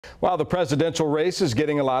While the presidential race is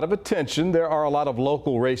getting a lot of attention, there are a lot of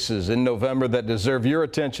local races in November that deserve your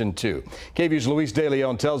attention too. KVUE's Luis De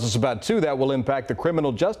Leon tells us about two that will impact the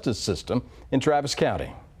criminal justice system in Travis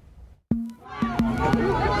County.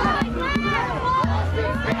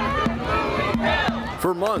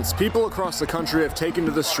 For months, people across the country have taken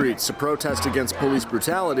to the streets to protest against police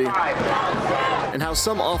brutality and how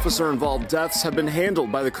some officer-involved deaths have been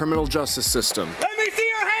handled by the criminal justice system. Let me see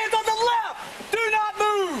your hands on the left! Do not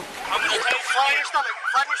move! Flat on your stomach.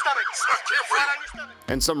 Flat on your stomach. Flat on your stomach.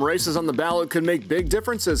 And some races on the ballot could make big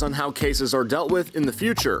differences on how cases are dealt with in the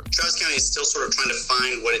future. Travis County is still sort of trying to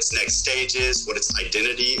find what its next stage is, what its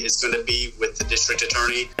identity is going to be with the district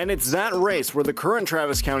attorney. And it's that race where the current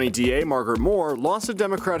Travis County DA, Margaret Moore, lost to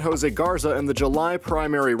Democrat Jose Garza in the July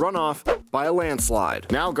primary runoff by a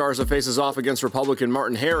landslide. Now Garza faces off against Republican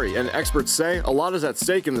Martin Harry, and experts say a lot is at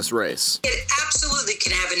stake in this race. It absolutely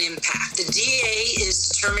can have an impact. The DA is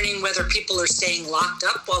determining whether people are staying locked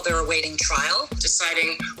up while they're awaiting trial,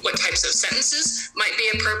 deciding what types of sentences might be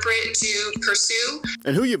appropriate to pursue.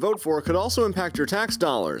 And who you vote for could also impact your tax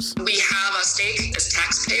dollars. We have a stake as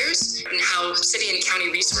taxpayers in how city and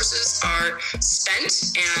county resources are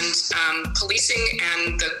spent, and policing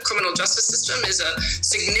and the criminal justice system is a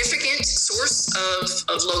significant source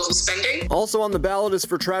of local spending. Also on the ballot is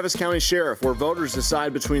for Travis County Sheriff, where voters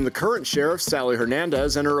decide between the current sheriff, Sally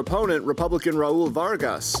Hernandez, and her opponent, Republican Raul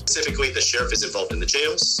Vargas. Specifically, the sheriff is involved in the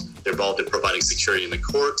jails. They're involved in providing security in the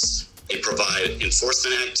courts. They provide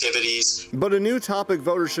enforcement activities. But a new topic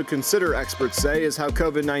voters should consider, experts say, is how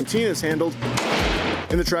COVID-19 is handled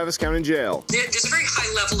in the Travis County Jail. There's a very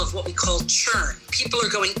high level of what we call churn. People are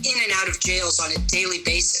going in and out of jails on a daily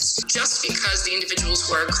basis. Just because the individuals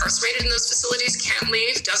who are incarcerated in those facilities can't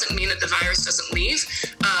leave doesn't mean that the virus doesn't leave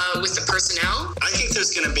with the personnel. I think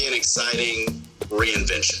there's going to be an exciting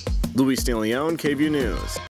reinvention. Luis De Leon, KVUE News.